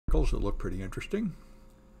details that look pretty interesting.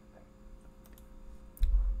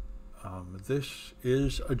 This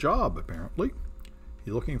is a job, apparently.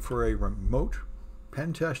 You're looking for a remote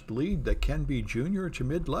pen test lead that can be junior to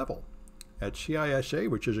mid-level at CISA,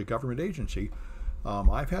 which is a government agency.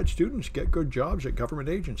 I've had students get good jobs at government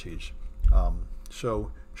agencies.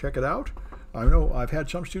 So check it out. I know I've had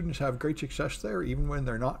some students have great success there, even when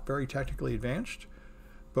they're not very technically advanced.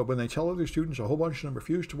 But when they tell other students, a whole bunch of them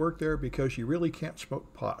refuse to work there because you really can't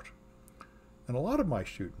smoke pot. And a lot of my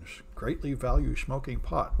students greatly value smoking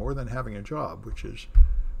pot more than having a job, which is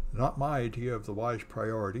not my idea of the wise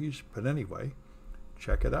priorities. But anyway,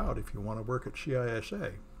 check it out if you want to work at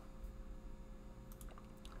CISA.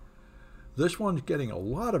 This one's getting a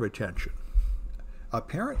lot of attention.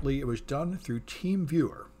 Apparently, it was done through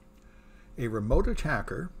TeamViewer. A remote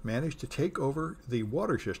attacker managed to take over the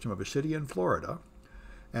water system of a city in Florida,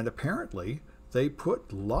 and apparently they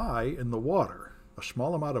put lye in the water, a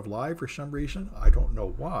small amount of lye for some reason. I don't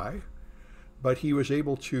know why, but he was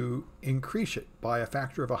able to increase it by a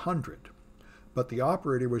factor of 100. But the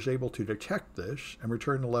operator was able to detect this and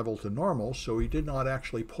return the level to normal, so he did not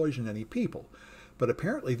actually poison any people. But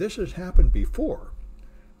apparently this has happened before.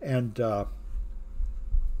 And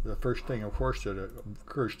the first thing, of course, that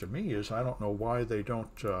occurs to me is I don't know why they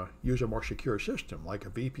don't use a more secure system, like a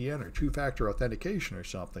VPN or two-factor authentication or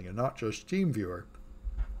something, and not just TeamViewer.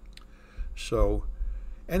 So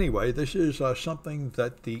anyway, this is something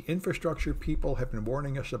that the infrastructure people have been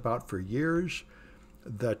warning us about for years,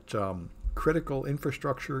 that critical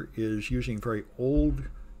infrastructure is using very old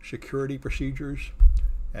security procedures,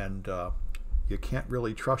 and you can't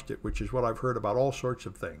really trust it, which is what I've heard about all sorts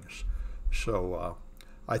of things. So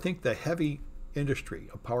I think the heavy industry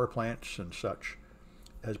of power plants and such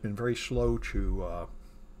has been very slow to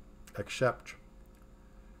accept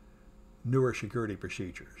newer security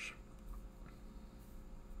procedures.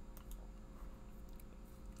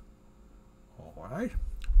 All right.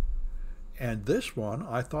 And this one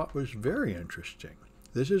I thought was very interesting.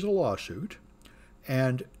 This is a lawsuit,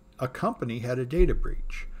 and a company had a data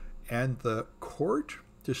breach, and the court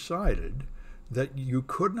decided that you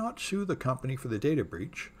could not sue the company for the data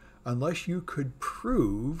breach unless you could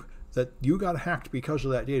prove that you got hacked because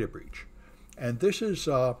of that data breach. And this is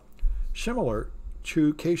similar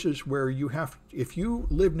to cases where you have, if you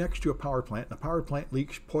live next to a power plant and the power plant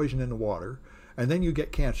leaks poison in the water, and then you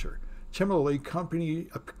get cancer. Similarly,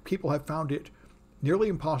 people have found it nearly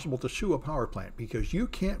impossible to sue a power plant because you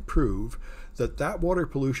can't prove that that water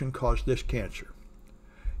pollution caused this cancer.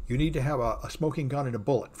 You need to have a smoking gun and a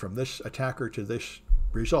bullet from this attacker to this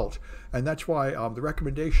result. And that's why the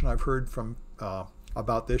recommendation I've heard from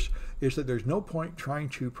about this is that there's no point trying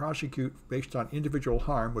to prosecute based on individual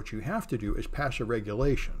harm. What you have to do is pass a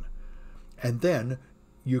regulation, and then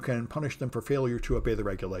you can punish them for failure to obey the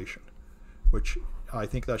regulation, which I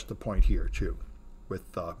think that's the point here too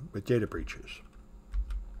with data breaches.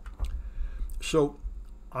 So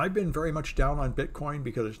I've been very much down on Bitcoin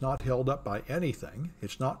because it's not held up by anything.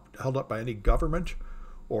 It's not held up by any government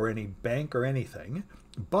or any bank or anything.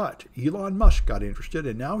 But Elon Musk got interested,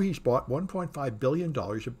 and now he's bought $1.5 billion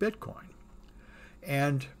of Bitcoin.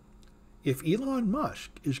 And if Elon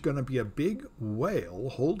Musk is going to be a big whale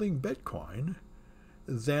holding Bitcoin,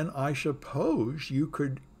 then I suppose you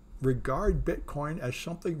could regard Bitcoin as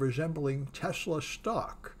something resembling Tesla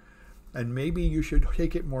stock. And maybe you should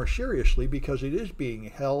take it more seriously because it is being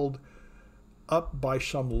held up by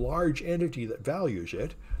some large entity that values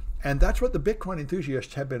it. And that's what the Bitcoin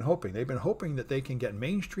enthusiasts have been hoping. They've been hoping that they can get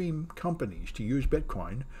mainstream companies to use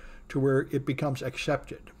Bitcoin to where it becomes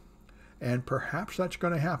accepted. And perhaps that's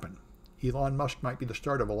going to happen. Elon Musk might be the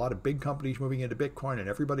start of a lot of big companies moving into Bitcoin and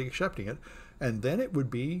everybody accepting it. And then it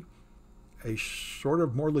would be a sort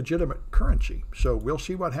of more legitimate currency. So we'll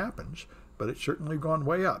see what happens, but it's certainly gone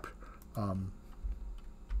way up.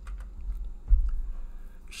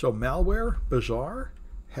 So Malware Bazaar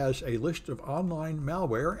has a list of online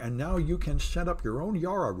malware, and now you can set up your own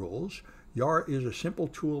Yara rules. Yara is a simple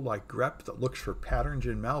tool like grep that looks for patterns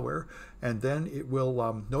in malware, and then it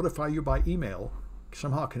will notify you by email,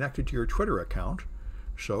 somehow connected to your Twitter account.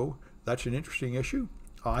 So that's an interesting issue.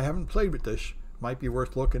 I haven't played with this. Might be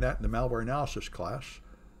worth looking at in the malware analysis class.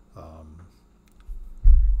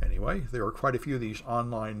 Anyway, there are quite a few of these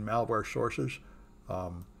online malware sources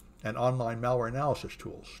and online malware analysis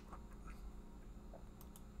tools.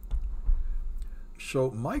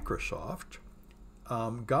 So Microsoft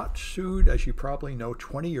got sued, as you probably know,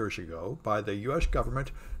 20 years ago by the US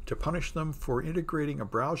government to punish them for integrating a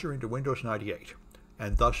browser into Windows 98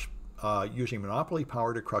 and thus using monopoly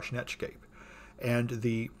power to crush Netscape. And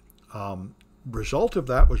the result of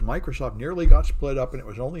that was Microsoft nearly got split up, and it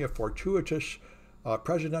was only a fortuitous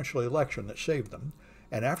presidential election that saved them.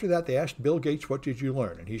 And after that, they asked Bill Gates, what did you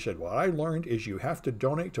learn? And he said, what I learned is you have to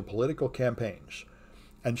donate to political campaigns.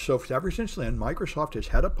 And so ever since then, Microsoft has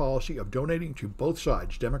had a policy of donating to both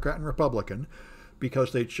sides, Democrat and Republican,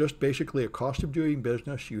 because it's just basically a cost of doing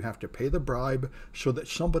business. You have to pay the bribe so that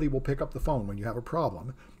somebody will pick up the phone when you have a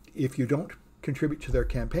problem. If you don't contribute to their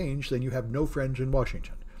campaigns, then you have no friends in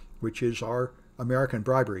Washington, which is our American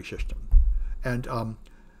bribery system. And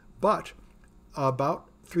but about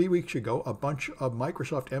 3 weeks ago, a bunch of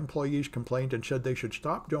Microsoft employees complained and said they should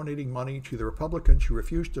stop donating money to the Republicans who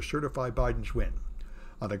refused to certify Biden's win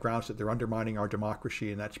on the grounds that they're undermining our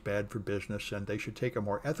democracy and that's bad for business, and they should take a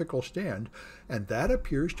more ethical stand. And that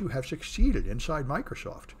appears to have succeeded inside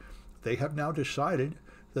Microsoft. They have now decided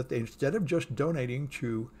that they, instead of just donating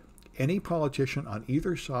to any politician on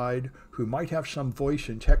either side who might have some voice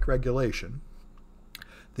in tech regulation,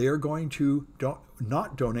 they are going to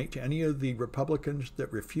not donate to any of the Republicans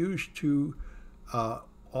that refuse to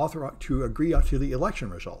agree to the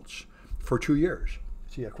election results for 2 years.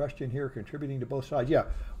 See a question here, contributing to both sides. Yeah,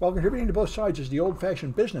 well, contributing to both sides is the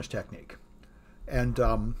old-fashioned business technique. And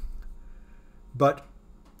but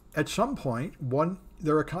at some point,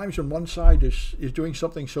 there are times when one side is doing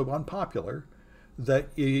something so unpopular that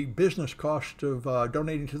a business cost of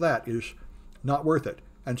donating to that is not worth it.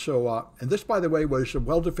 And so, and this, by the way, was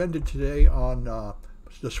well defended today on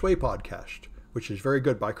the Sway podcast, which is very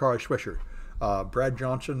good, by Carl Swisher. Brad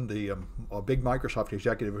Johnson, the big Microsoft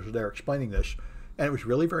executive, was there explaining this, and it was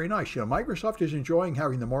really very nice. You know, Microsoft is enjoying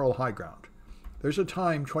having the moral high ground. There's a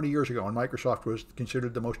time 20 years ago when Microsoft was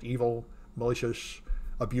considered the most evil, malicious,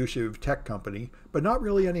 abusive tech company, but not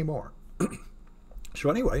really anymore.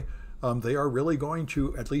 So anyway, they are really going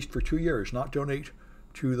to, at least for 2 years, not donate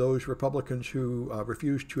to those Republicans who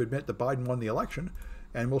refused to admit that Biden won the election,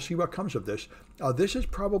 and we'll see what comes of this. This is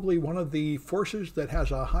probably one of the forces that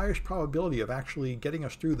has a highest probability of actually getting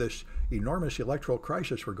us through this enormous electoral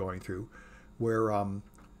crisis we're going through, where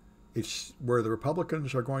the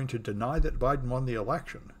Republicans are going to deny that Biden won the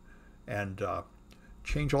election and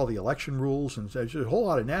change all the election rules, and there's a whole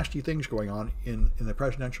lot of nasty things going on in the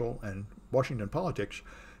presidential and Washington politics.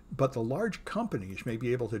 But the large companies may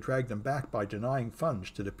be able to drag them back by denying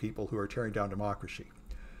funds to the people who are tearing down democracy.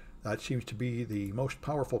 That seems to be the most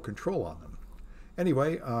powerful control on them.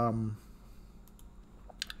 Anyway,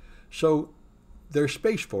 so there's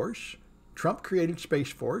Space Force. Trump created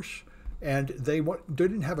Space Force, and they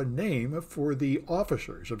didn't have a name for the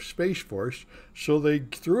officers of Space Force, so they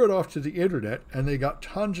threw it off to the internet, and they got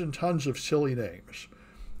tons and tons of silly names,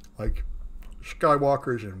 like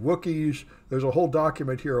Skywalkers and Wookiees. There's a whole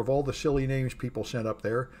document here of all the silly names people sent up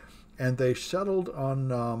there, and they settled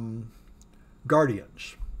on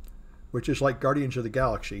Guardians, which is like Guardians of the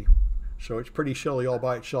Galaxy. So it's pretty silly all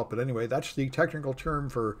by itself. But anyway, that's the technical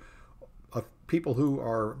term for people who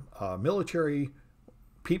are military.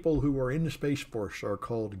 People who are in the Space Force are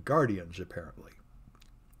called Guardians, apparently.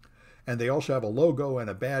 And they also have a logo and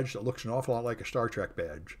a badge that looks an awful lot like a Star Trek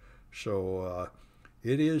badge. So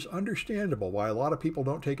it is understandable why a lot of people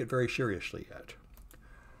don't take it very seriously yet.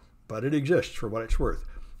 But it exists for what it's worth.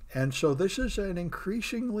 And so this is an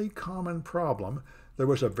increasingly common problem. There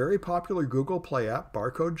was a very popular Google Play app,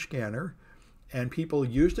 barcode scanner, and people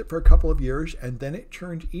used it for a couple of years, and then it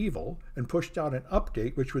turned evil and pushed out an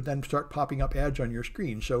update, which would then start popping up ads on your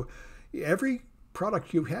screen. So every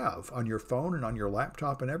product you have on your phone and on your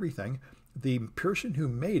laptop and everything, the person who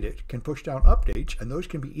made it can push down updates, and those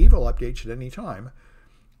can be evil updates at any time.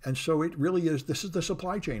 And so it really is, this is the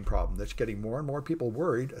supply chain problem that's getting more and more people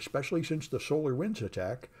worried, especially since the SolarWinds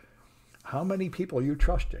attack. How many people are you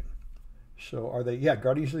trusting? So are they, yeah,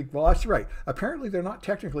 Guardians of the, well, that's right. Apparently they're not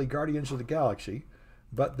technically Guardians of the Galaxy,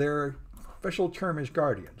 but their official term is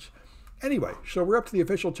Guardians. Anyway, so we're up to the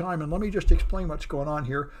official time, and let me just explain what's going on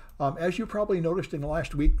here. As you probably noticed in the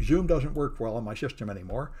last week, Zoom doesn't work well on my system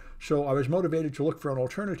anymore. So I was motivated to look for an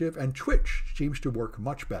alternative, and Twitch seems to work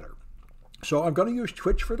much better. So I'm going to use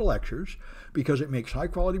Twitch for the lectures because it makes high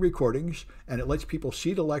quality recordings and it lets people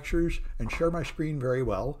see the lectures and share my screen very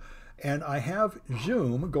well. And I have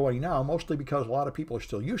Zoom going now, mostly because a lot of people are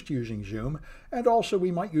still used to using Zoom. And also we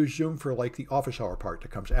might use Zoom for like the office hour part that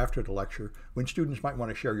comes after the lecture when students might want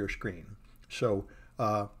to share your screen. So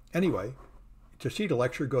anyway, to see the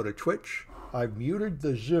lecture, go to Twitch. I've muted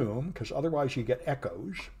the Zoom because otherwise you get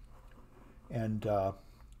echoes. And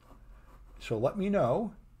so let me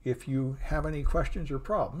know if you have any questions or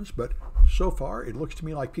problems, but so far it looks to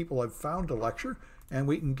me like people have found a lecture and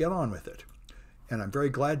we can get on with it. And I'm very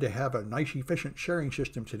glad to have a nice, efficient sharing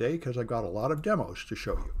system today because I've got a lot of demos to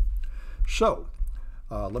show you. So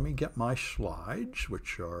let me get my slides,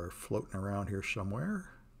 which are floating around here somewhere.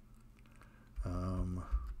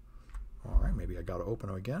 All right, maybe I got to open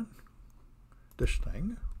them again. This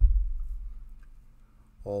thing.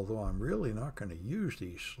 Although I'm really not going to use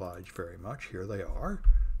these slides very much. Here they are.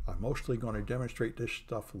 I'm mostly going to demonstrate this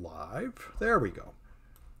stuff live. There we go.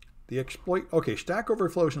 The exploit, okay, Stack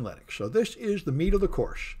Overflows in Linux. So this is the meat of the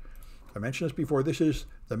course. I mentioned this before. This is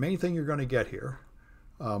the main thing you're going to get here.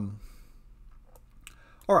 All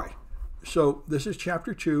right, so this is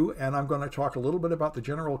chapter 2, and I'm going to talk a little bit about the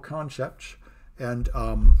general concepts and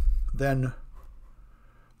then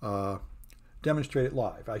demonstrate it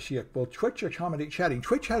live. I see it. Will Twitch accommodate chatting?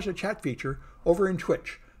 Twitch has a chat feature over in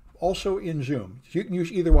Twitch, also in Zoom. You can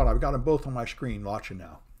use either one. I've got them both on my screen watching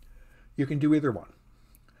now. You can do either one.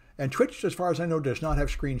 And Twitch, as far as I know, does not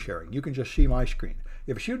have screen sharing. You can just see my screen.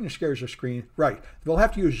 If a student shares a screen, right, they'll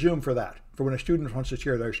have to use Zoom for that, for when a student wants to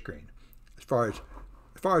share their screen, as far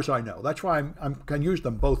as I know. That's why I can use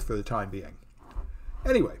them both for the time being.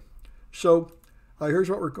 Anyway, so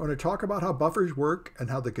here's what we're going to talk about: how buffers work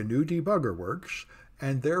and how the GNU debugger works,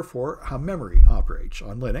 and therefore how memory operates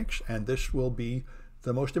on Linux. And this will be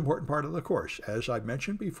the most important part of the course. As I've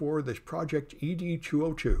mentioned before, this project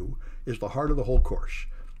ED202 is the heart of the whole course.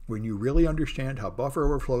 When you really understand how buffer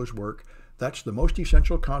overflows work, that's the most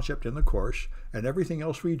essential concept in the course, and everything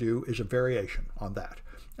else we do is a variation on that.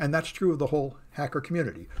 And that's true of the whole hacker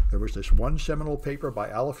community. There was this one seminal paper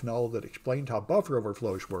by Aleph Null that explained how buffer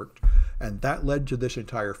overflows worked, and that led to this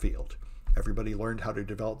entire field. Everybody learned how to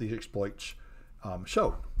develop these exploits.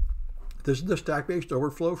 So this is the stack-based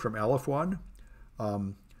overflow from Aleph 1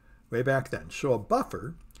 way back then. So a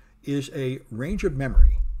buffer is a range of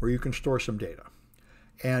memory where you can store some data.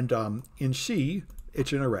 And in C,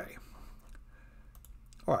 it's an array.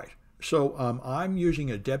 All right, so I'm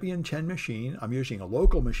using a Debian 10 machine. I'm using a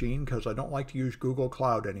local machine because I don't like to use Google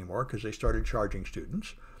Cloud anymore because they started charging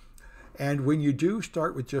students. And when you do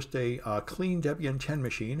start with just a clean Debian 10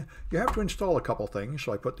 machine, you have to install a couple things.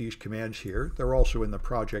 So I put these commands here. They're also in the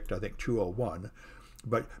project, I think, 201.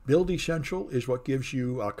 But Build Essential is what gives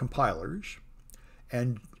you compilers.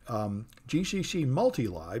 And GCC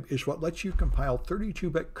Multilib is what lets you compile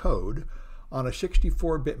 32-bit code on a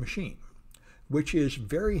 64-bit machine, which is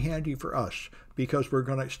very handy for us because we're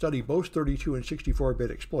going to study both 32 and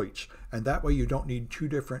 64-bit exploits, and that way you don't need two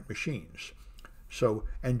different machines. So,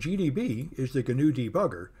 and GDB is the GNU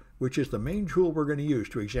debugger, which is the main tool we're going to use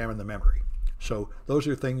to examine the memory. So those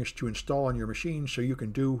are things to install on your machine so you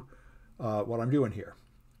can do what I'm doing here.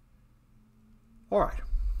 All right.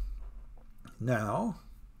 Now,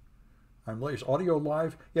 is audio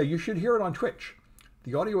live? Yeah, you should hear it on Twitch.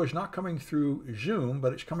 The audio is not coming through Zoom,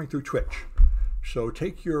 but it's coming through Twitch. So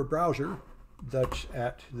take your browser that's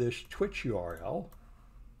at this Twitch URL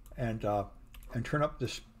and turn up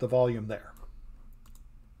the volume there.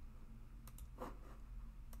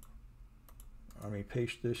 Let me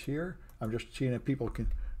paste this here. I'm just seeing if people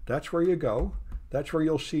can. That's where you go. That's where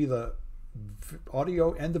you'll see the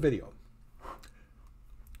audio and the video.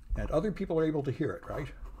 And other people are able to hear it, right?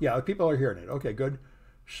 Yeah, people are hearing it. Okay, good.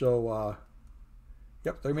 So,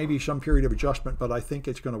 yep, there may be some period of adjustment, but I think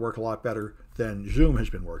it's going to work a lot better than Zoom has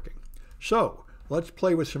been working. So, let's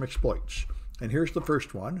play with some exploits. And here's the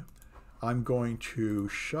first one. I'm going to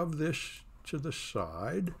shove this to the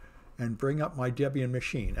side and bring up my Debian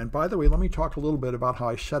machine. And by the way, let me talk a little bit about how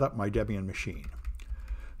I set up my Debian machine.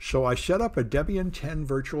 So I set up a Debian 10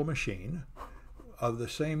 virtual machine of the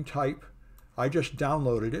same type. I just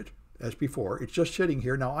downloaded it as before. It's just sitting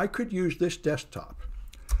here. Now I could use this desktop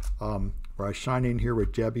where I sign in here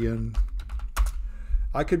with Debian.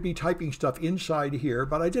 I could be typing stuff inside here,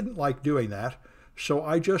 but I didn't like doing that. So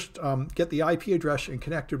I just get the IP address and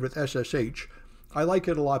connect it with SSH. I like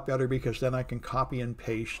it a lot better because then I can copy and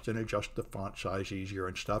paste and adjust the font size easier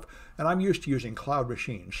and stuff. And I'm used to using cloud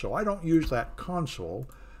machines. So I don't use that console.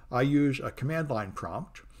 I use a command line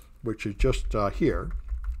prompt, which is just here.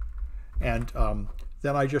 And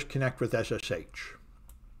then I just connect with SSH.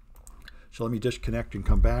 So let me disconnect and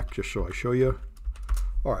come back just so I show you.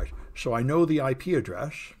 All right, so I know the IP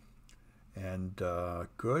address. And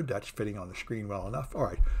good, that's fitting on the screen well enough. All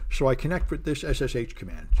right, so I connect with this SSH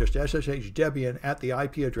command, just SSH Debian at the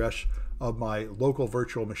IP address of my local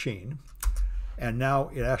virtual machine. And now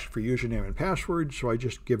it asks for username and password, so I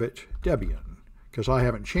just give it Debian, because I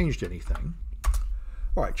haven't changed anything.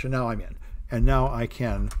 All right, so now I'm in. And now I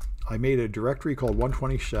made a directory called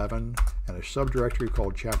 127 and a subdirectory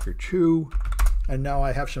called chapter 2. And now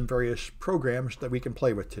I have some various programs that we can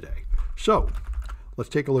play with today. So let's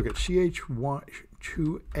take a look at ch2a.c,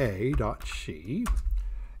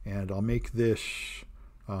 and I'll make this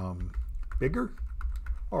bigger.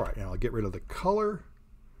 All right, now I'll get rid of the color.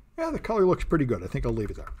 Yeah, the color looks pretty good. I think I'll leave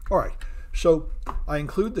it there. All right, so I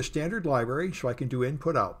include the standard library so I can do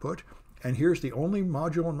input-output. And here's the only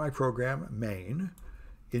module in my program, main.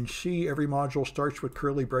 In C, every module starts with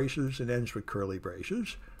curly braces and ends with curly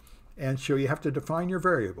braces. And so you have to define your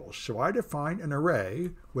variables. So I define an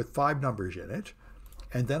array with 5 numbers in it,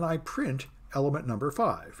 and then I print element number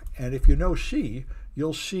 5. And if you know C,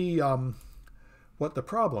 you'll see what the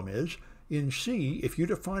problem is. In C, if you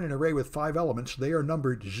define an array with 5 elements, they are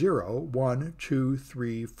numbered 0, 1, 2,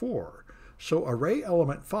 3, 4. So array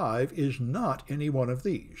element 5 is not any one of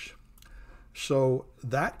these. So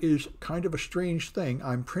that is kind of a strange thing.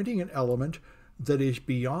 I'm printing an element that is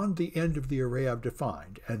beyond the end of the array I've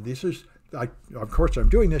defined. And this is, of course, I'm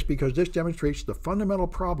doing this because this demonstrates the fundamental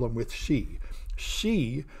problem with C.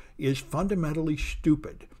 C is fundamentally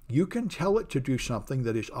stupid. You can tell it to do something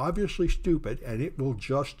that is obviously stupid, and it will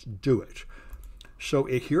just do it. So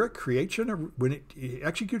here it creates when it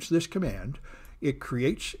executes this command, it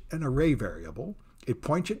creates an array variable. It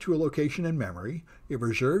points it to a location in memory. It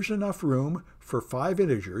reserves enough room for 5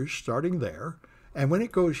 integers starting there. And when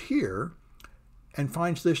it goes here and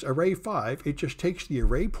finds this array 5, it just takes the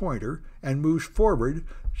array pointer and moves forward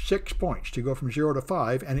 6 points to go from 0 to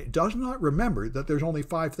 5. And it does not remember that there's only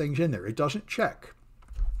 5 things in there. It doesn't check.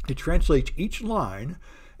 It translates each line,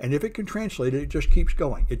 and if it can translate it, it just keeps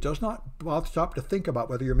going. It does not stop to think about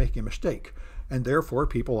whether you're making a mistake. And therefore,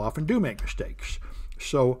 people often do make mistakes.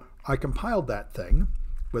 So I compiled that thing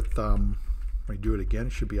with, let me do it again,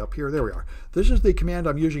 it should be up here, there we are. This is the command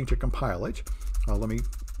I'm using to compile it.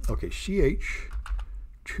 Okay,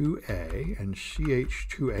 ch2a and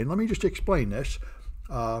ch2a, and let me just explain this.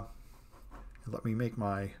 Let me make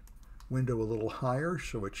my window a little higher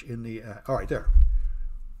so it's in the, all right, there.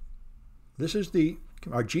 This is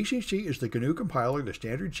our GCC is the GNU compiler, the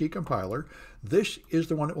standard C compiler. This is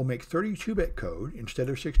the one that will make 32-bit code instead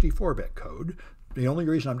of 64-bit code. The only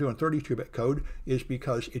reason I'm doing 32-bit code is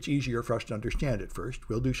because it's easier for us to understand it first.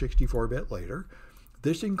 We'll do 64-bit later.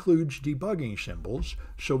 This includes debugging symbols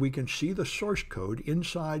so we can see the source code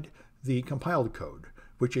inside the compiled code,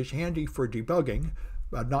 which is handy for debugging,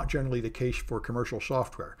 but not generally the case for commercial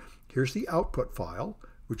software. Here's the output file,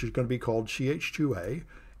 which is going to be called ch2a,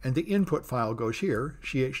 and the input file goes here,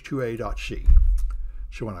 ch2a.c.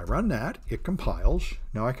 So when I run that, it compiles.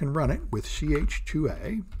 Now I can run it with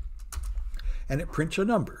ch2a, and it prints a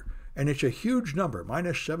number. And it's a huge number,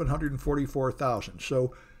 minus 744,000.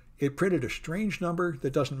 So it printed a strange number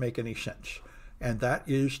that doesn't make any sense. And that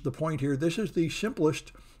is the point here. This is the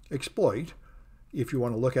simplest exploit, if you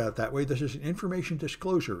want to look at it that way. This is an information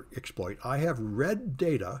disclosure exploit. I have read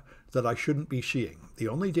data that I shouldn't be seeing. The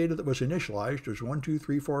only data that was initialized was 1, 2,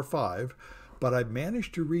 3, 4, 5, but I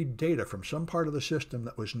managed to read data from some part of the system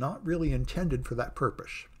that was not really intended for that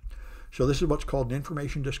purpose. So this is what's called an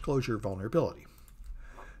information disclosure vulnerability.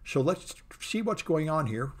 So let's see what's going on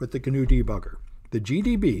here with the GNU debugger. The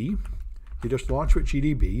GDB, you just launch with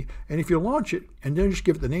GDB, and if you launch it and then just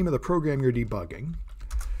give it the name of the program you're debugging,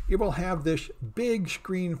 it will have this big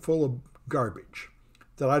screen full of garbage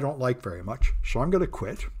that I don't like very much, so I'm going to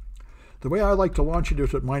quit. The way I like to launch it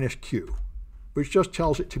is with -Q, which just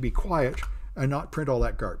tells it to be quiet and not print all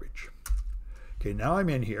that garbage. Okay, now I'm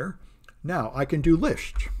in here. Now I can do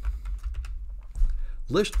list.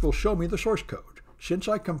 List will show me the source code. Since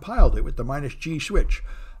I compiled it with the -G switch,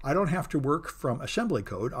 I don't have to work from assembly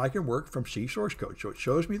code. I can work from C source code. So it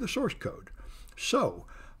shows me the source code. So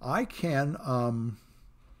I can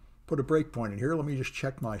put a breakpoint in here. Let me just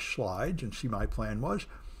check my slides and see my plan was.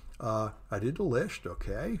 I did the list,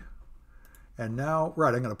 okay. And now,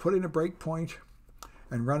 right, I'm going to put in a breakpoint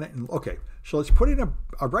and run it. Okay, so let's put in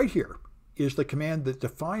right here is the command that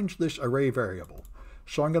defines this array variable.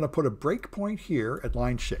 So I'm going to put a breakpoint here at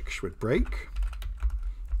line 6 with break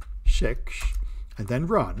 6 and then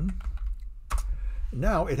run.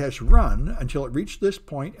 Now it has run until it reached this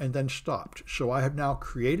point and then stopped. So I have now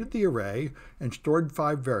created the array and stored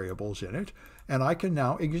 5 variables in it, and I can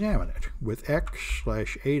now examine it with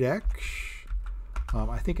x/8x.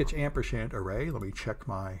 I think it's ampersand array. Let me check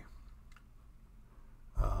my,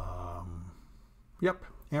 yep,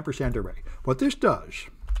 ampersand array. What this does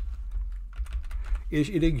is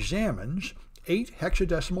it examines 8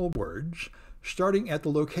 hexadecimal words starting at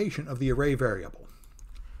the location of the array variable.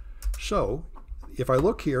 So if I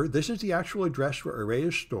look here, this is the actual address where array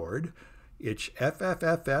is stored. It's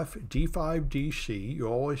FFFFD5DC. You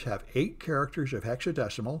always have 8 characters of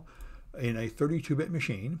hexadecimal in a 32-bit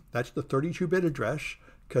machine. That's the 32-bit address,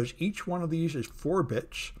 because each one of these is 4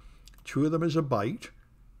 bits. 2 of them is a byte,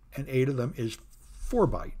 and 8 of them is 4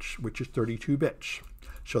 bytes, which is 32 bits.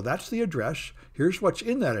 So that's the address. Here's what's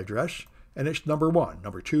in that address, and it's number 1,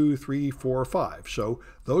 number 2, 3, 4, 5. So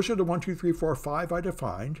those are the 1, 2, 3, 4, 5 I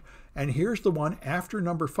defined, and here's the one after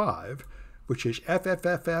number 5, which is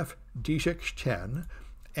FFFF D610,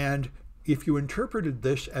 and if you interpreted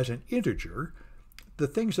this as an integer, the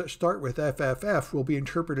things that start with FFF will be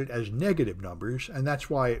interpreted as negative numbers, and that's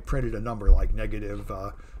why it printed a number like negative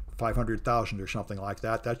 500,000 or something like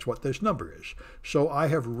that. That's what this number is. So I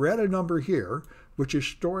have read a number here, which is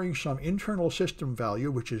storing some internal system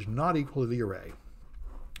value, which is not equal to the array.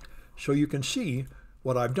 So you can see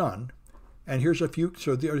what I've done, and here's a few.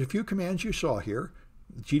 So there's a few commands you saw here.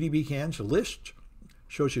 GDB cans list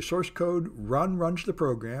shows you source code, run runs the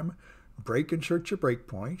program, break inserts a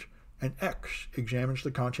breakpoint, and X examines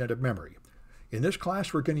the content of memory. In this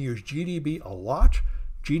class, we're going to use GDB a lot.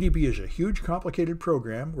 GDB is a huge, complicated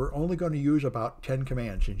program. We're only going to use about 10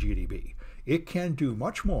 commands in GDB. It can do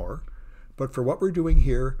much more, but for what we're doing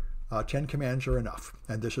here, 10 commands are enough,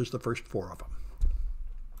 and this is the first 4 of them.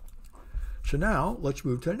 So now, let's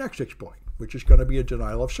move to the next exploit, which is going to be a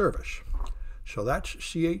denial of service. So that's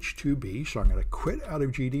ch2b, so I'm going to quit out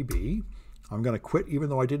of GDB. I'm going to quit even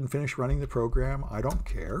though I didn't finish running the program. I don't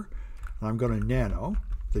care. And I'm going to nano,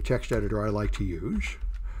 the text editor I like to use,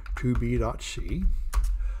 2b.c.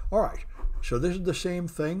 All right, so this is the same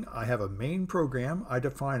thing. I have a main program. I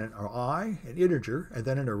define an integer, and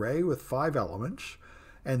then an array with 5 elements.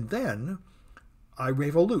 And then I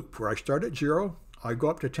have a loop where I start at 0, I go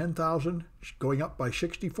up to 10,000, going up by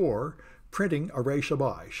 64, printing array sub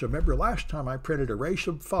I. So remember last time I printed array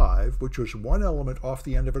sub 5, which was 1 element off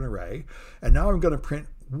the end of an array, and now I'm going to print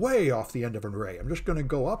way off the end of an array. I'm just going to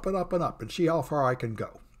go up and up and up and see how far I can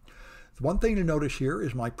go. One thing to notice here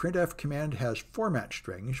is my printf command has format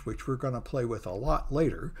strings, which we're going to play with a lot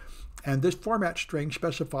later, and this format string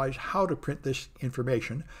specifies how to print this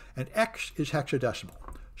information, and X is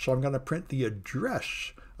hexadecimal. So I'm going to print the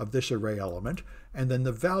address of this array element, and then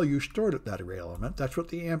the value stored at that array element. That's what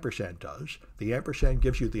the ampersand does. The ampersand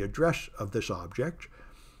gives you the address of this object,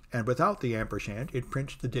 and without the ampersand, it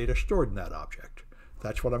prints the data stored in that object.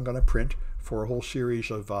 That's what I'm going to print for a whole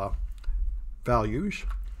series of values.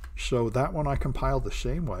 So that one I compiled the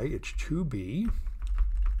same way. It's 2b.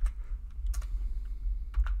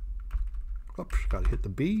 Oops, got to hit the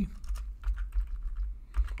B.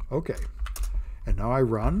 Okay, and now I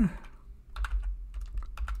run.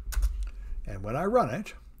 And when I run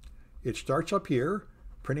it, it starts up here,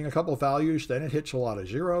 printing a couple of values, then it hits a lot of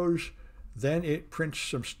zeros, then it prints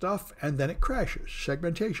some stuff, and then it crashes,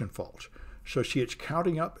 segmentation fault. So see, it's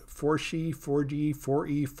counting up 4C, 4D,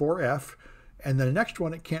 4E, 4F, and then the next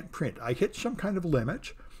one it can't print. I hit some kind of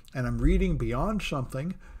limit, and I'm reading beyond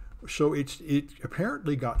something, so it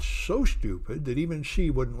apparently got so stupid that even C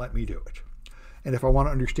wouldn't let me do it. And if I want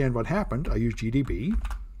to understand what happened, I use GDB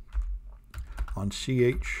on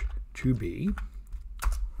ch2b,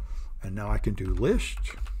 and now I can do list.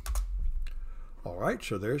 All right,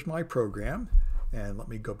 so there's my program, and let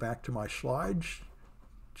me go back to my slides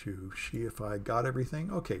to see if I got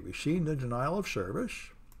everything. Okay, we've seen the denial of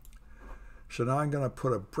service. So now I'm going to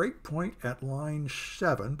put a breakpoint at line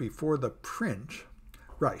 7 before the print.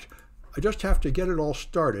 Right, I just have to get it all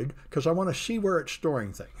started because I want to see where it's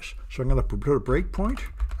storing things. So I'm going to put a breakpoint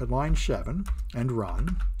at line 7 and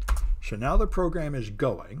run. So now the program is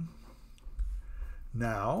going.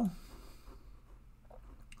 Now,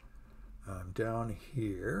 I'm down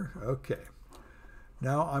here. Okay.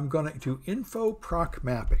 Now I'm going to do info proc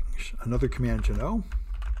mappings, another command to know.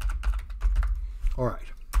 All right.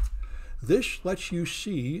 This lets you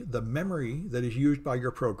see the memory that is used by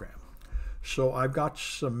your program. So I've got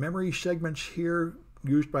some memory segments here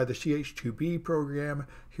used by the ch2b program.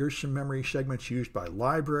 Here's some memory segments used by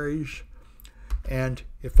libraries. And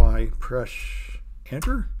if I press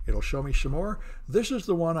enter, it'll show me some more. This is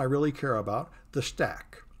the one I really care about, the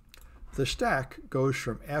stack. The stack goes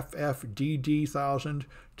from FFDD1000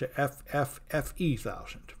 to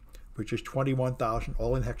FFFE1000, which is 21,000,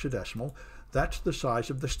 all in hexadecimal. That's the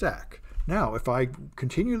size of the stack. Now, if I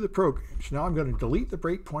continue the program, so now I'm going to delete the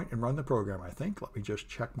breakpoint and run the program, I think. Let me just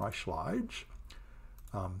check my slides.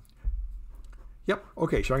 Yep,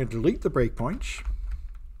 okay, so I'm going to delete the breakpoints.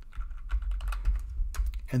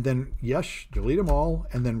 And then, yes, delete them all,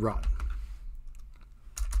 and then run.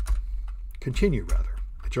 Continue, rather.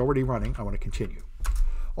 It's already running. I want to continue.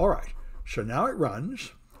 All right, so now it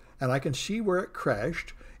runs, and I can see where it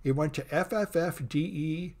crashed. It went to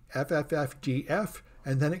FFFDE, FFFDF,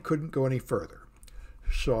 and then it couldn't go any further.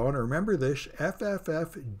 So I want to remember this,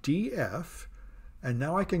 FFFDF, and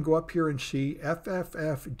now I can go up here and see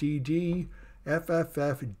FFFDD,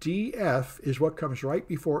 FFFDF is what comes right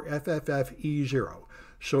before FFFE0.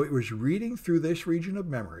 So it was reading through this region of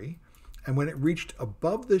memory, and when it reached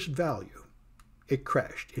above this value, it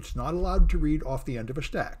crashed. It's not allowed to read off the end of a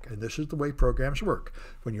stack, and this is the way programs work.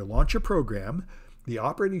 When you launch a program, the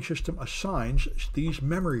operating system assigns these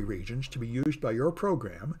memory regions to be used by your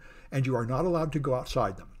program, and you are not allowed to go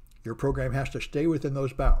outside them. Your program has to stay within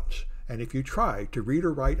those bounds. And if you try to read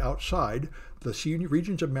or write outside the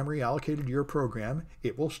regions of memory allocated to your program,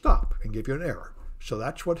 it will stop and give you an error. So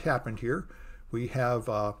that's what happened here. We have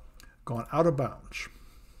gone out of bounds.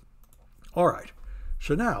 All right,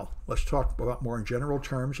 so now let's talk about more in general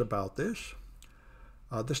terms about this.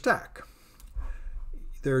 The stack.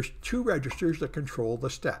 There's two registers that control the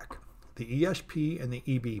stack, the ESP and the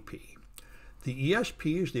EBP. The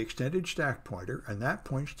ESP is the extended stack pointer, and that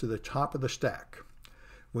points to the top of the stack.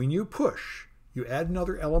 When you push, you add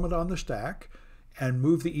another element on the stack and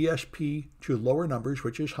move the ESP to lower numbers,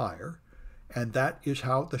 which is higher, and that is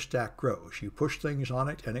how the stack grows. You push things on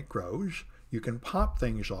it and it grows. You can pop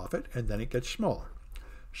things off it and then it gets smaller.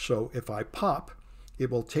 So if I pop, it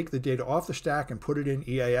will take the data off the stack and put it in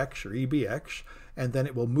EAX or EBX, and then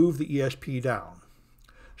it will move the ESP down.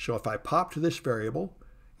 So if I pop to this variable,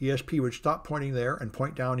 ESP would stop pointing there and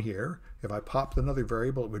point down here. If I popped another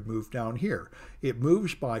variable, it would move down here. It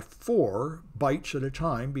moves by 4 bytes at a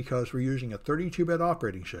time because we're using a 32-bit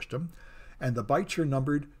operating system, and the bytes are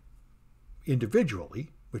numbered individually,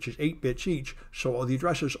 which is 8 bits each, so the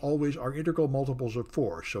addresses always are integral multiples of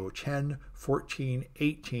 4, so 10, 14,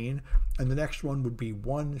 18, and the next one would be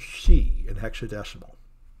 1C in hexadecimal.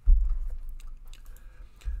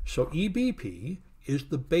 So EBP is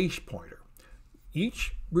the base pointer.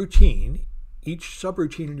 Each routine, each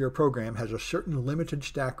subroutine in your program has a certain limited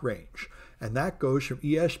stack range, and that goes from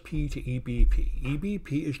ESP to EBP.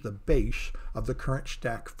 EBP is the base of the current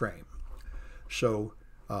stack frame. So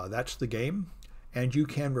that's the game, and you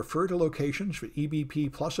can refer to locations for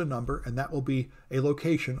EBP plus a number, and that will be a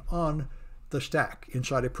location on the stack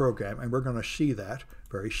inside a program, and we're going to see that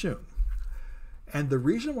very soon. And the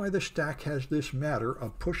reason why the stack has this matter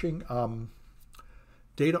of pushing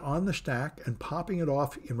data on the stack and popping it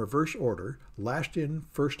off in reverse order, last in,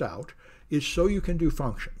 first out, is so you can do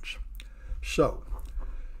functions. So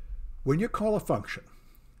when you call a function,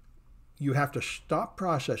 you have to stop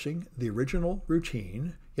processing the original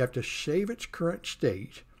routine, you have to save its current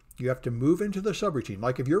state, you have to move into the subroutine.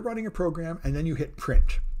 Like if you're running a program and then you hit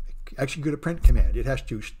print, execute a print command, it has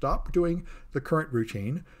to stop doing the current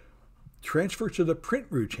routine, transfer to the print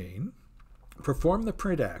routine, perform the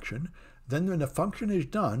print action, then when the function is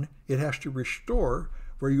done, it has to restore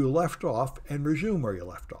where you left off and resume where you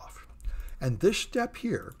left off. And this step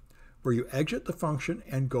here, where you exit the function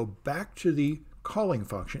and go back to the calling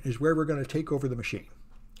function, is where we're going to take over the machine.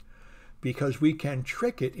 Because we can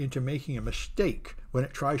trick it into making a mistake when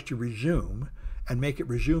it tries to resume and make it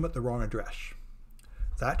resume at the wrong address.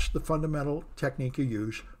 That's the fundamental technique you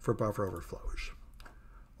use for buffer overflows.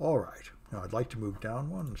 All right, now I'd like to move down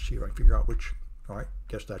one and see if I can figure out which. All right,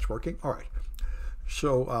 guess that's working. All right,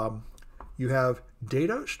 so you have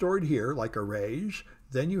data stored here like arrays,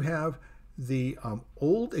 then you have the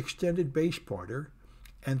old extended base pointer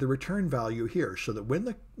and the return value here, so that when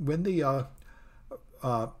the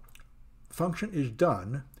function is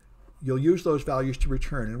done, you'll use those values to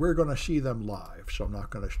return, and we're going to see them live, so I'm not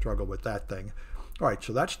going to struggle with that thing. All right,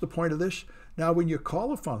 so that's the point of this. Now when you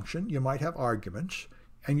call a function, you might have arguments,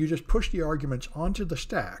 and you just push the arguments onto the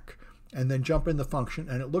stack and then jump in the function,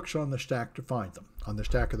 and it looks on the stack to find them, on the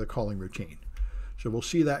stack of the calling routine. So we'll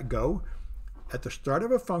see that go. At the start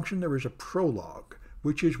of a function, there is a prologue,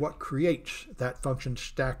 which is what creates that function's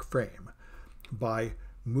stack frame. By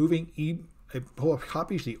moving it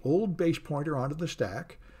copies the old base pointer onto the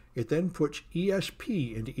stack, it then puts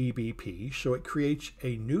ESP into EBP, so it creates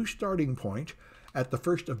a new starting point at the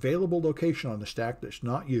first available location on the stack that's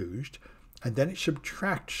not used, and then it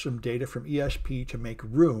subtracts some data from ESP to make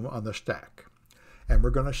room on the stack. And we're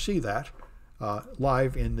going to see that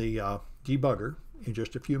live in the debugger in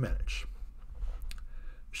just a few minutes.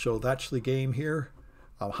 So that's the game here.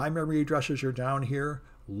 High memory addresses are down here.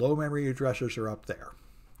 Low memory addresses are up there.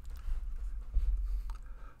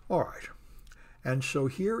 All right. And so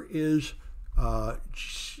here is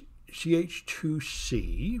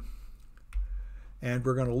CH2C. And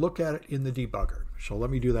we're going to look at it in the debugger. So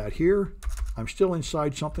let me do that here. I'm still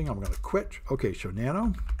inside something. I'm going to quit. Okay, so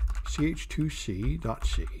nano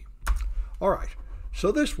ch2c.c. All right,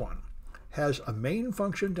 so this one has a main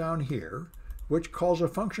function down here, which calls a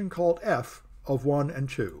function called f of 1 and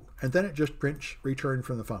 2. And then it just prints return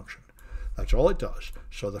from the function. That's all it does.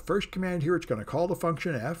 So the first command here, it's going to call the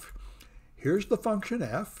function f. Here's the function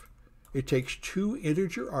f. It takes 2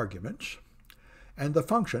 integer arguments. And the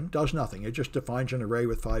function does nothing. It just defines an array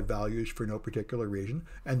with 5 values for no particular reason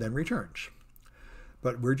and then returns.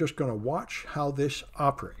 But we're just going to watch how this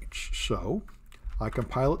operates. So I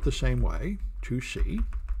compile it the same way to C.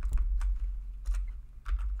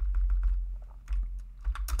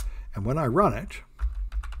 And when I run it,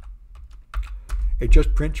 it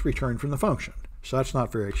just prints return from the function. So that's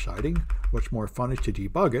not very exciting. What's more fun is to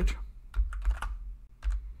debug it.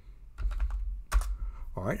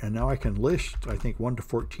 All right, and now I can list, I think 1 to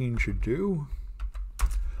 14 should do.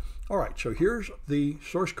 All right, so here's the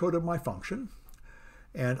source code of my function.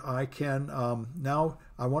 And I can, now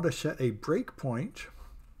I want to set a breakpoint.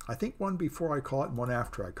 I think one before I call it and one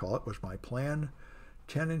after I call it was my plan.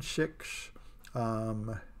 10 and 6.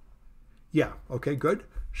 Yeah, okay, good.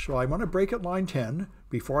 So I want to break at line 10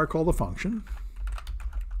 before I call the function.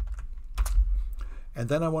 And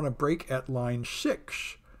then I want to break at line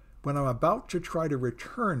 6 when I'm about to try to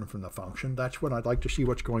return from the function. That's when I'd like to see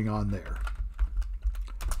what's going on there.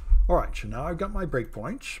 All right, so now I've got my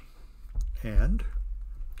breakpoints. And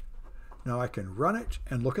now I can run it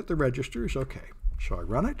and look at the registers. Okay, so I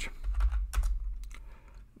run it.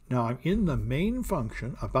 Now I'm in the main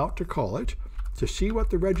function, about to call it. To see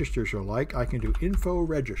what the registers are like, I can do info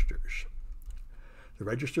registers. The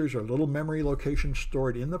registers are little memory locations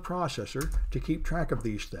stored in the processor to keep track of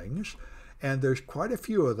these things. And there's quite a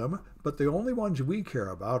few of them, but the only ones we care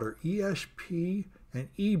about are ESP and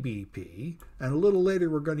EBP. And a little later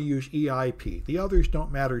we're going to use EIP. The others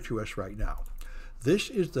don't matter to us right now. This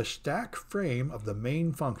is the stack frame of the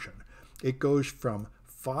main function. It goes from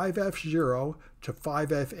 5F0 to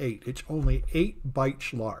 5F8. It's only 8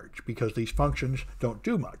 bytes large because these functions don't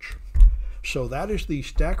do much. So that is the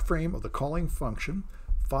stack frame of the calling function,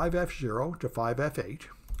 5F0 to 5F8.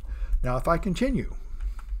 Now if I continue,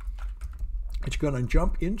 it's going to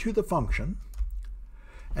jump into the function,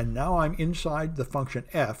 and now I'm inside the function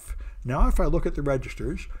f. Now if I look at the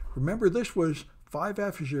registers, remember this was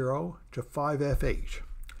 5F0 to 5F8.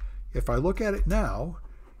 If I look at it now,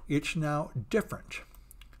 it's now different.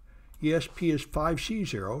 ESP is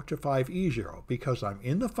 5C0 to 5E0. Because I'm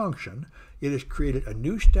in the function, it has created a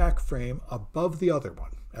new stack frame above the other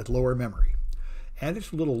one at lower memory. And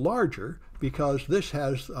it's a little larger because this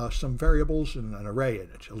has some variables and an array in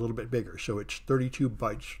it, a little bit bigger. So it's 32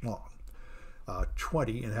 bytes long,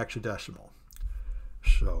 20 in hexadecimal.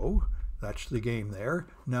 So that's the game there.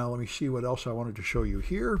 Now let me see what else I wanted to show you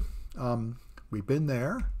here. We've been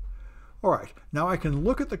there. All right, now I can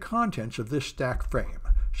look at the contents of this stack frame.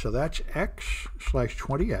 So that's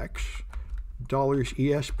x/20x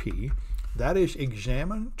 $ESP. That is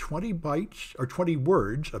examine 20 bytes or 20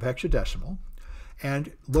 words of hexadecimal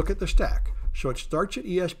and look at the stack. So it starts at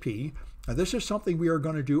ESP. Now this is something we are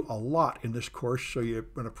going to do a lot in this course, so you're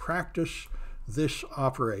going to practice this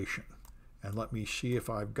operation. And let me see if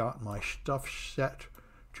I've got my stuff set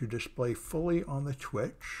to display fully on the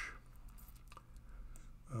Twitch.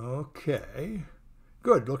 Okay.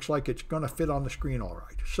 Good, looks like it's going to fit on the screen all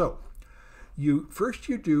right. So first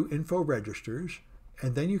you do info registers,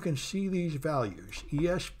 and then you can see these values,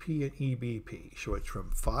 ESP and EBP. So it's from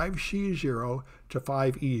 5C0 to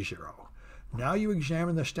 5E0. Now you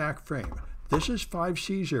examine the stack frame. This is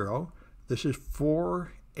 5C0, this is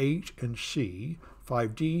 4, 8, and C,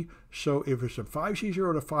 5D. So if it's from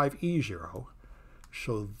 5C0 to 5E0,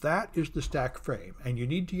 so that is the stack frame. And you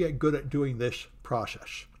need to get good at doing this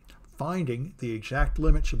process, finding the exact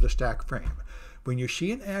limits of the stack frame. When you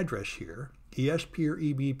see an address here, ESP or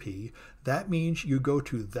EBP, that means you go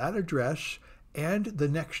to that address and the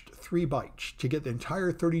next 3 bytes to get the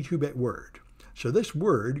entire 32-bit word. So this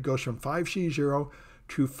word goes from 5C0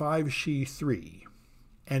 to 5C3.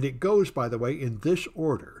 And it goes, by the way, in this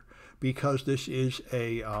order because this is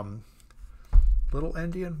a little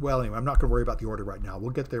endian. Well, anyway, I'm not going to worry about the order right now. We'll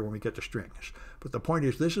get there when we get to strings. But the point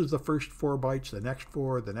is, this is the first 4 bytes, the next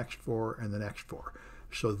 4, the next 4, and the next 4.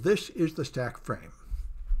 So this is the stack frame.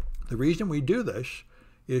 The reason we do this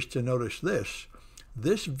is to notice this.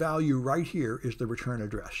 This value right here is the return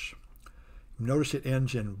address. Notice it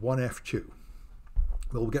ends in 1F2.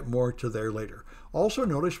 We'll get more to there later. Also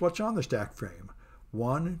notice what's on the stack frame.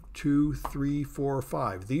 1, 2, 3, 4,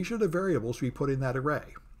 5. These are the variables we put in that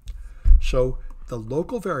array. So the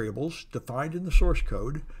local variables defined in the source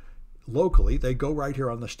code, locally, they go right here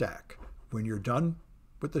on the stack. When you're done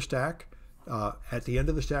with the stack, at the end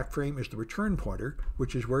of the stack frame is the return pointer,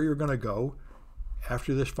 which is where you're going to go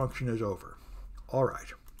after this function is over. All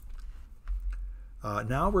right.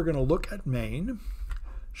 Now we're going to look at main.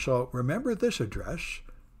 So remember this address,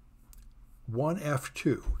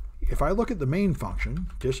 1F2. If I look at the main function,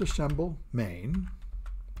 disassemble main,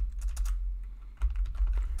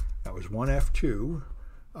 that was was 1F2.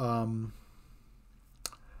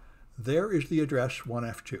 There is the address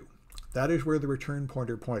 1F2. That is where the return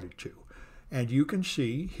pointer pointed to. And you can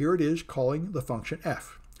see, here it is calling the function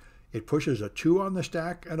f. It pushes a 2 on the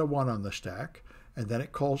stack and a 1 on the stack, and then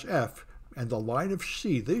it calls f, and the line of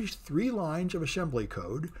C, these 3 lines of assembly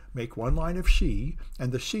code make one line of C,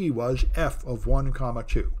 and the C was f of 1,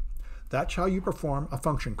 2. That's how you perform a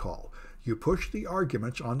function call. You push the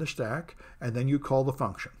arguments on the stack, and then you call the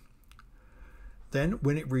function. Then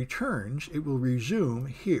when it returns, it will resume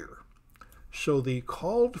here. So the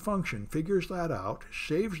called function figures that out,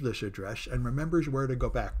 saves this address, and remembers where to go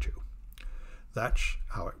back to. That's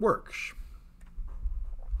how it works.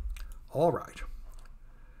 All right.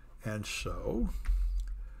 And so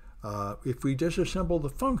if we disassemble the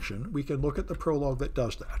function, we can look at the prologue that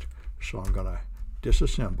does that. So I'm going to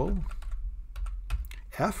disassemble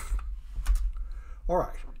f. All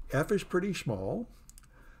right, f is pretty small.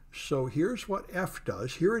 So here's what f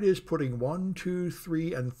does. Here it is putting 1, 2,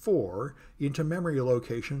 3, and 4 into memory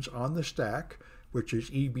locations on the stack, which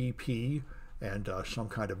is EBP and some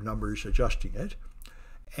kind of numbers adjusting it.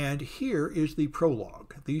 And here is the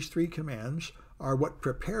prologue. These 3 commands are what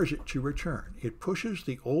prepares it to return. It pushes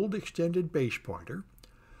the old extended base pointer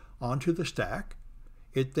onto the stack.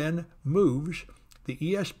 It then moves the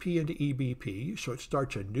ESP into EBP, so it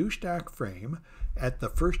starts a new stack frame at the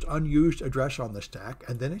first unused address on the stack,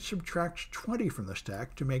 and then it subtracts 20 from the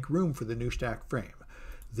stack to make room for the new stack frame.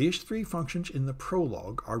 These 3 functions in the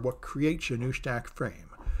prologue are what creates a new stack frame.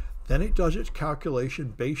 Then it does its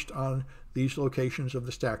calculation based on these locations of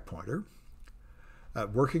the stack pointer,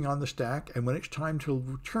 working on the stack, and when it's time to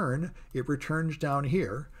return, it returns down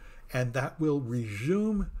here, and that will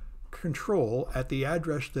resume control at the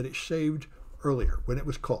address that it saved earlier when it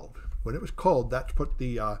was called. When it was called, that's put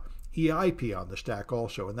the EIP on the stack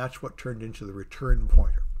also, and that's what turned into the return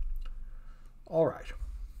pointer. All right.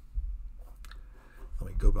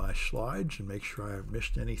 Let me go by slides and make sure I haven't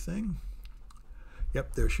missed anything.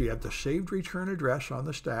 Yep, there you have the saved return address on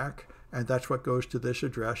the stack, and that's what goes to this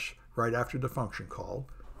address right after the function call,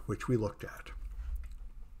 which we looked at.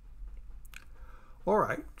 All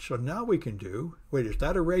right, so now we can do, wait, is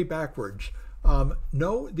that array backwards?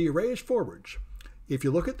 No, the array is forwards. If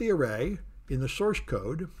you look at the array in the source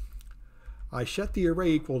code, I set the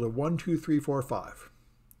array equal to 1, 2, 3, 4, 5.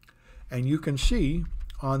 And you can see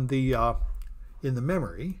on the in the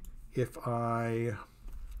memory, if I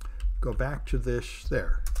go back to this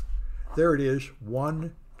there it is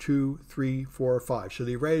 1, 2, 3, 4, 5. So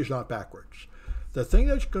the array is not backwards. The thing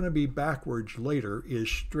that's going to be backwards later is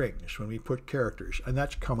strings when we put characters, and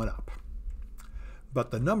that's coming up.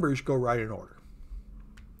 But the numbers go right in order.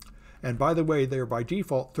 And by the way, they're by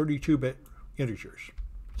default 32-bit integers,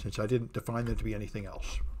 since I didn't define them to be anything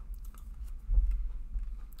else.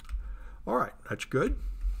 All right, that's good.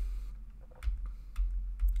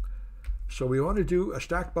 So we want to do a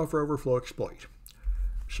stack buffer overflow exploit.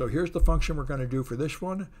 So here's the function we're going to do for this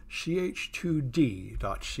one,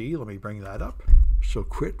 ch2d.c. Let me bring that up. So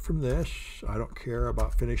quit from this. I don't care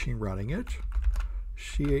about finishing running it.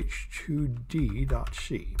 ch2d.c.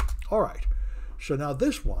 All right, so now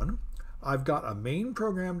this one, I've got a main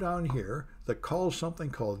program down here that calls something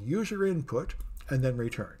called user input and then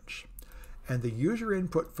returns. And the user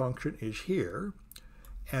input function is here,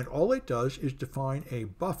 and all it does is define a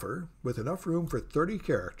buffer with enough room for 30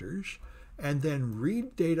 characters and then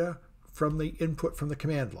read data from the input from the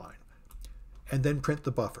command line and then print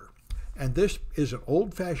the buffer. And this is an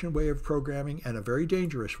old-fashioned way of programming and a very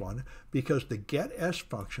dangerous one, because the getS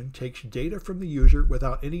function takes data from the user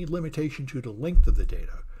without any limitation to the length of the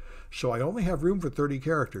data. So I only have room for 30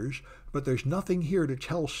 characters, but there's nothing here to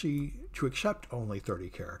tell C to accept only 30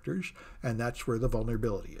 characters, and that's where the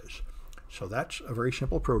vulnerability is. So that's a very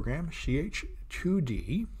simple program,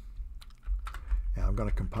 ch2d. And I'm going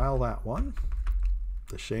to compile that one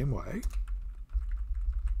the same way,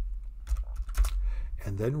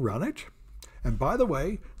 and then run it. And by the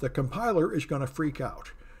way, the compiler is going to freak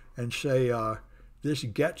out and say, this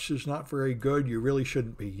gets is not very good. You really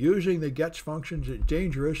shouldn't be using the gets functions. It's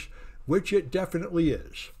dangerous, which it definitely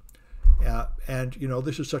is. And you know,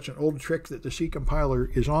 this is such an old trick that the C compiler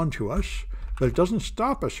is on to us, but it doesn't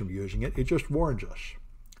stop us from using it. It just warns us.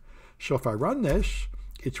 So if I run this,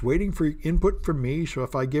 it's waiting for input from me. So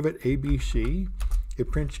if I give it ABC,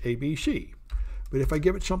 it prints ABC. But if I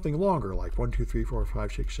give it something longer, like 1, 2, 3, 4,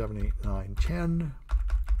 5, 6, 7, 8, 9, 10,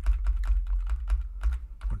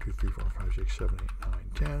 1, 2, 3, 4, 5, 6, 7, 8,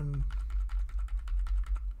 9, 10,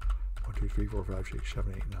 1, 2, 3, 4, 5, 6,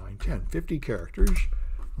 7, 8, 9, 10, 50 characters,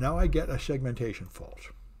 now I get a segmentation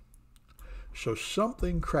fault. So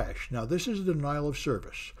something crashed. Now this is a denial of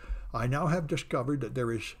service. I now have discovered that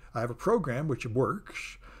I have a program which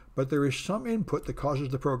works, but there is some input that causes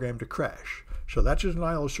the program to crash. So that's a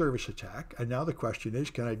denial of service attack. And now the question is,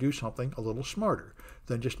 can I do something a little smarter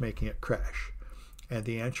than just making it crash? And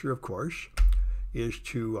the answer, of course, is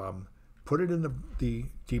to put it in the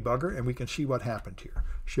debugger, and we can see what happened here.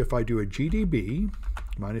 So if I do a GDB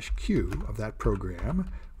minus Q of that program,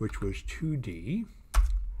 which was 2D,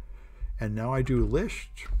 and now I do list,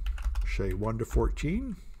 say 1 to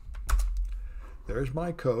 14, there's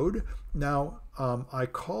my code. Now I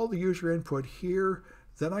call the user input here,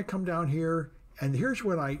 then I come down here, and here's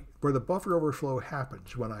where the buffer overflow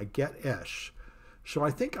happens, when I get S. So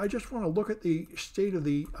I think I just want to look at the state of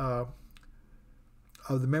the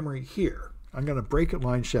memory here. I'm going to break at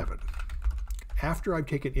line 7. After I've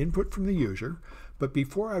taken input from the user, but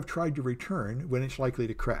before I've tried to return when it's likely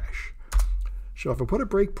to crash. So if I put a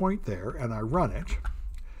breakpoint there and I run it,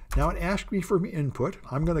 now it asks me for input.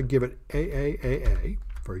 I'm going to give it AAAA,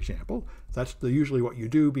 for example. That's usually what you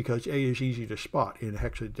do because A is easy to spot in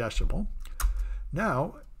hexadecimal.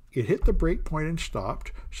 Now it hit the breakpoint and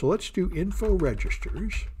stopped. So let's do info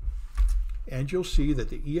registers. And you'll see that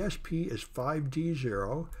the ESP is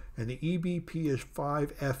 5D0 and the EBP is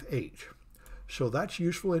 5F8. So that's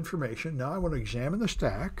useful information. Now I want to examine the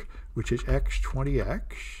stack, which is X20X,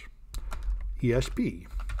 ESP.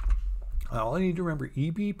 All I need to remember,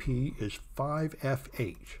 EBP is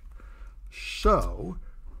 5F8. So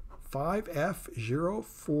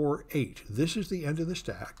 5F048, this is the end of the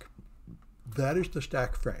stack. That is the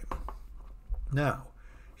stack frame. Now,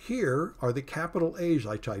 here are the capital A's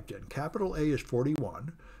I typed in. Capital A is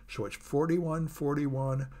 41, so it's 41,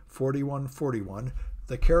 41, 41, 41.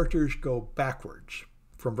 The characters go backwards,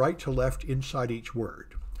 from right to left inside each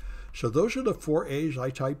word. So those are the 4 A's I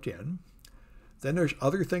typed in. Then there's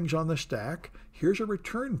other things on the stack. Here's a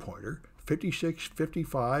return pointer, 56,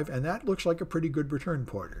 55, and that looks like a pretty good return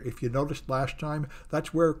pointer. If you noticed last time,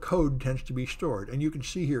 that's where code tends to be stored. And you can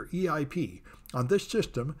see here, EIP. On this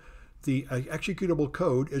system, the executable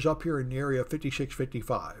code is up here in the area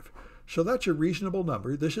 5655. So that's a reasonable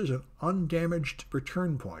number. This is an undamaged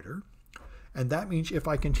return pointer. And that means if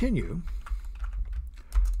I continue,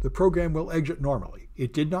 the program will exit normally.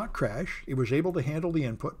 It did not crash. It was able to handle the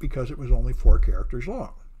input because it was only 4 characters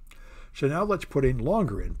long. So now let's put in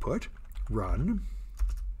longer input, run.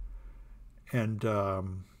 And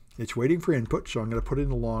it's waiting for input, so I'm going to put in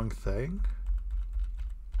the long thing.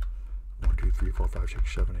 1, 2, 3, 4, 5,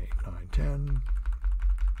 6, 7, 8, 9, 10.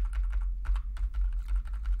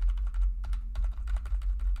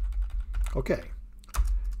 Okay,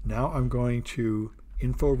 now I'm going to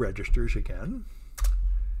info registers again.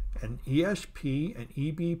 And ESP and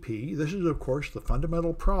EBP, this is of course the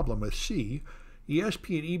fundamental problem with C.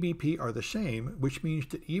 ESP and EBP are the same, which means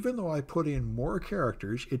that even though I put in more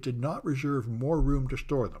characters, it did not reserve more room to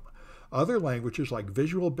store them. Other languages like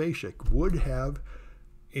Visual Basic would have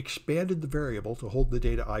expanded the variable to hold the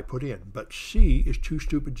data I put in, but C is too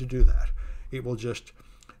stupid to do that. It will just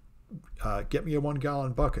get me a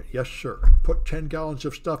 1-gallon bucket. Yes, sir. Put 10 gallons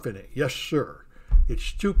of stuff in it. Yes, sir. It's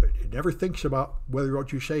stupid. It never thinks about whether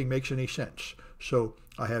what you're saying makes any sense. So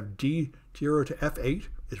I have D0 to F8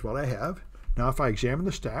 is what I have. Now if I examine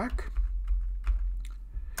the stack,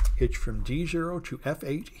 it's from D0 to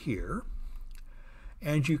F8 here.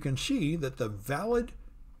 And you can see that the valid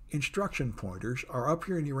instruction pointers are up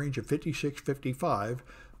here in the range of 56, 55,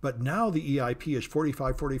 but now the EIP is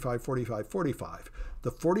 45, 45, 45, 45.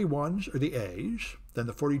 The 41s are the A's, then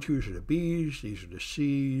the 42s are the B's, these are the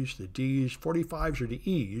C's, the D's, 45s are the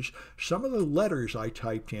E's. Some of the letters I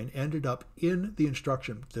typed in ended up in the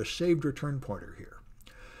instruction, the saved return pointer here.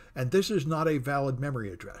 And this is not a valid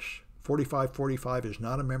memory address. 4545 is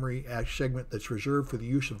not a memory segment that's reserved for the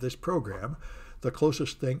use of this program. The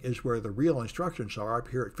closest thing is where the real instructions are up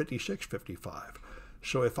here at 5655.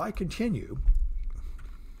 So if I continue,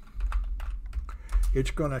 it's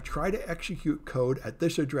going to try to execute code at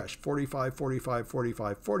this address, 45, 45,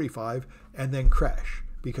 45, 45, and then crash,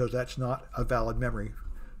 because that's not a valid memory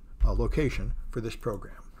location for this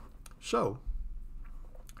program. So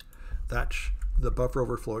that's the buffer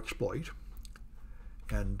overflow exploit.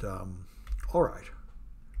 And all right.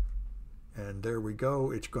 And there we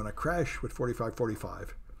go. It's going to crash with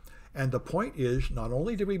 4545. And the point is, not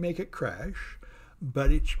only did we make it crash,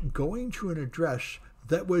 but it's going to an address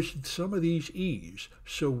that was some of these E's.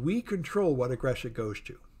 So we control what address it goes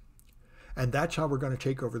to. And that's how we're going to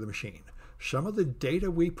take over the machine. Some of the data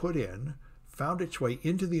we put in found its way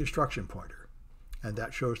into the instruction pointer. And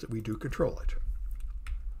that shows that we do control it.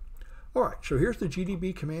 All right, so here's the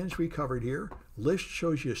GDB commands we covered here. List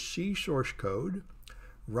shows you C source code.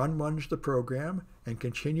 runs the program, and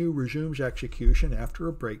continue resumes execution after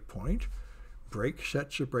a breakpoint. Break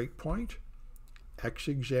sets a breakpoint. X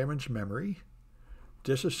examines memory.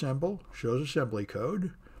 Disassemble shows assembly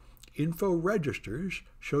code. Info registers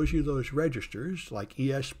shows you those registers like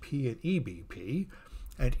ESP and EBP.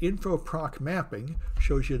 And info proc mapping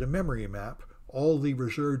shows you the memory map, all the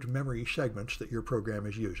reserved memory segments that your program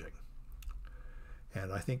is using.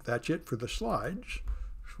 And I think that's it for the slides.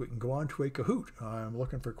 So we can go on to a Kahoot. I'm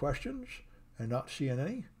looking for questions and not seeing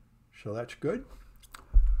any, so that's good.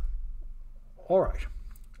 All right.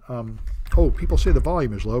 Oh, people say the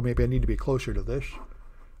volume is low. Maybe I need to be closer to this.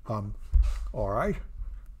 All right.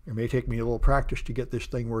 It may take me a little practice to get this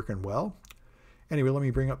thing working well. Anyway, let me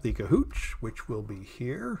bring up the Kahoots, which will be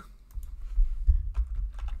here.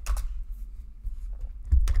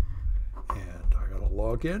 And I gotta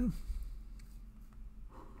log in.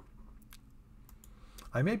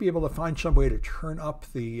 I may be able to find some way to turn up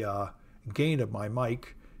the gain of my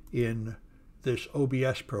mic in this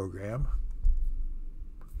OBS program.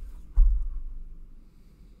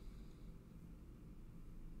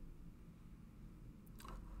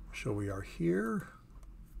 So we are here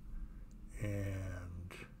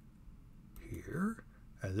and here,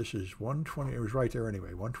 and this is 120, it was right there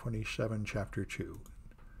anyway, 127 chapter 2.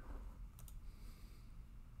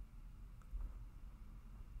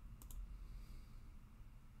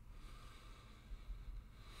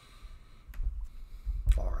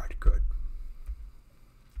 All right, good.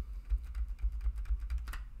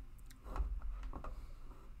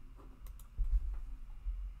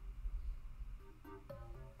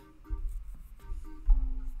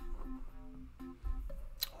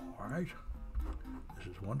 All right, this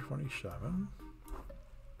is 127.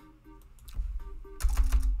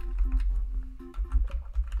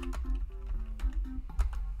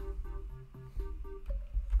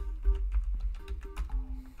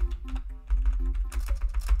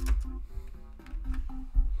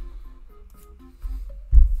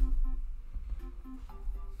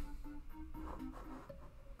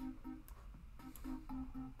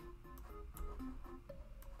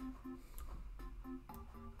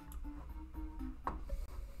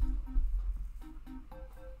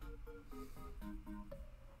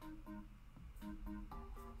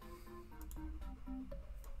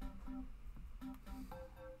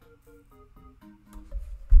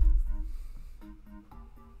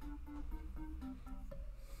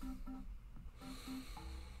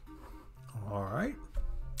 All right,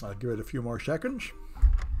 I'll give it a few more seconds.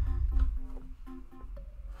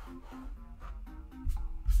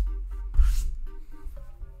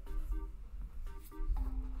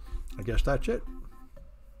 I guess that's it.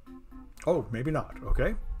 Oh, maybe not.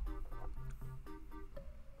 Okay.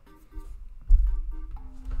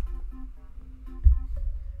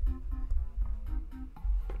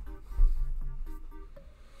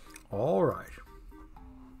 All right.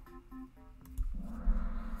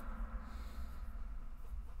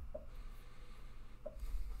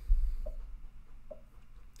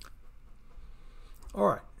 All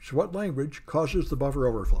right, so what language causes the buffer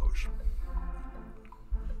overflows?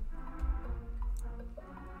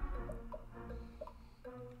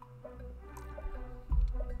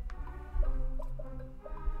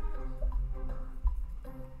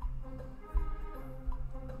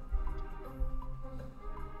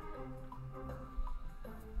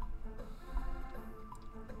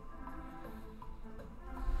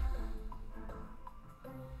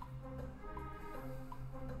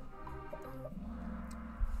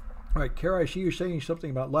 All right, Kara, I see you saying something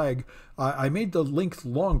about lag. I made the length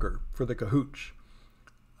longer for the Kahoots.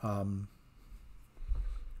 I'm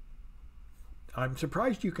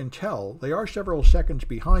surprised you can tell. They are several seconds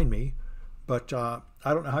behind me, but I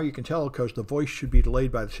don't know how you can tell because the voice should be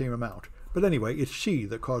delayed by the same amount. But anyway, it's C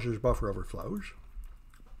that causes buffer overflows.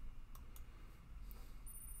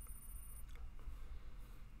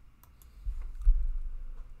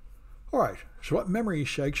 All right, so what memory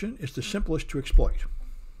section is the simplest to exploit?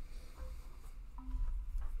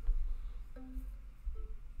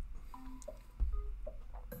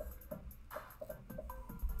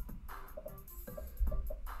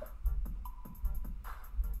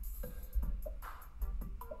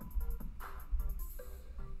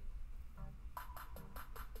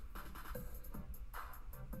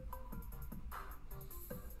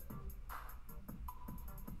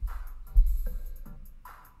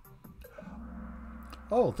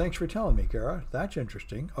 Oh, thanks for telling me, Kara. That's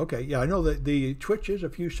interesting. Okay, yeah, I know that the Twitch is a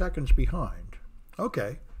few seconds behind.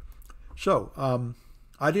 Okay, so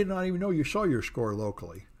I did not even know you saw your score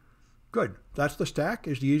locally. Good. That's the stack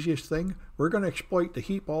is the easiest thing. We're going to exploit the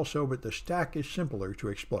heap also, but the stack is simpler to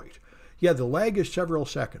exploit. Yeah, the lag is several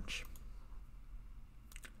seconds.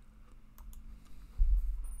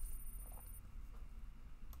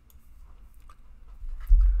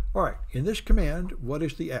 All right, in this command, what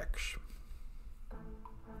is the X?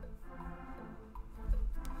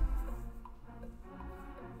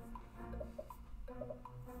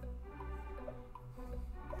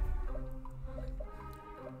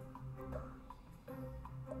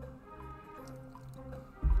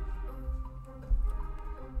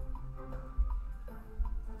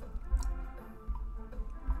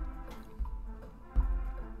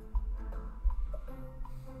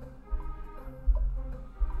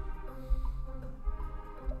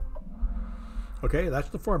 Okay, that's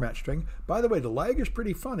the format string. By the way, the lag is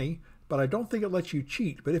pretty funny, but I don't think it lets you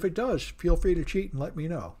cheat. But if it does, feel free to cheat and let me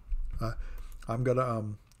know. I'm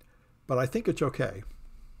gonna, but I think it's okay.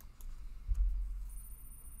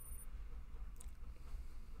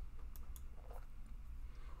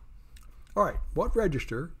 All right, what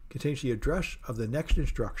register contains the address of the next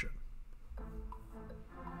instruction?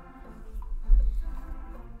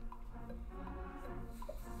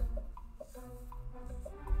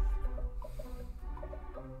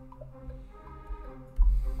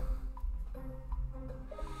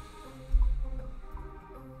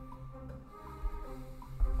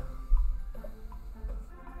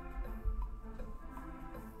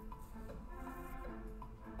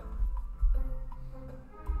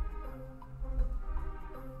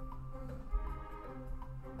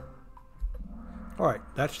 All right,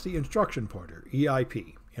 that's the instruction pointer,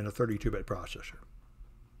 EIP, in a 32-bit processor.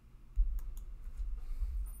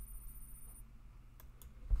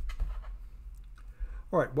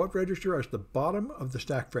 All right, what register is the bottom of the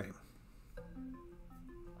stack frame?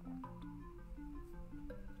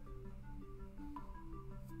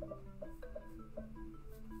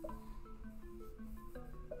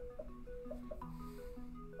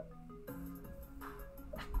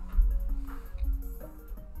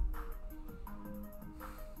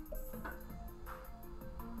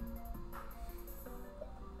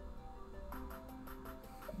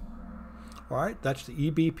 All right, that's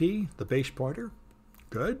the EBP, the base pointer.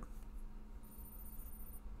 Good.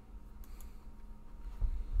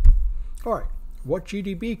 All right, what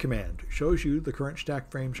GDB command shows you the current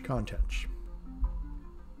stack frame's contents?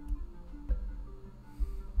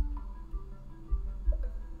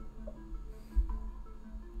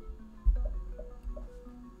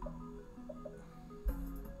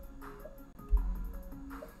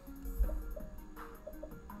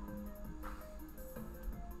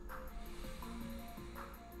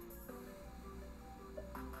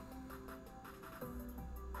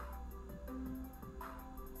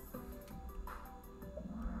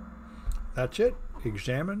 That's it.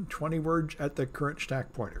 Examine 20 words at the current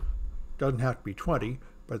stack pointer. Doesn't have to be 20,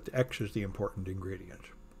 but the X is the important ingredient.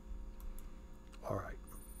 All right.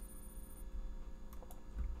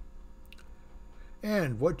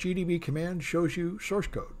 And what GDB command shows you source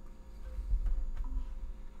code?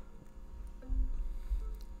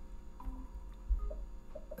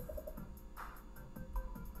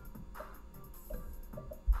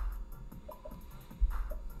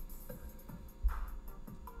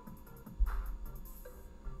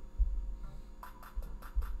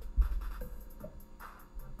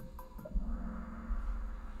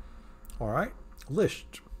 All right,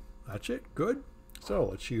 list. That's it, good. So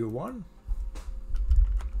let's see who won.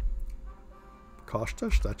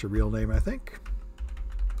 Costas, that's a real name, I think.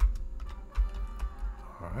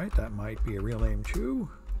 All right, that might be a real name too.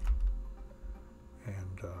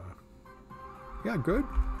 And yeah, good.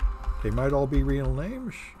 They might all be real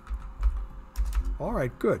names. All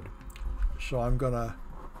right, good. So I'm gonna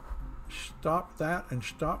stop that and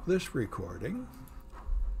stop this recording.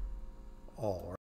 All right.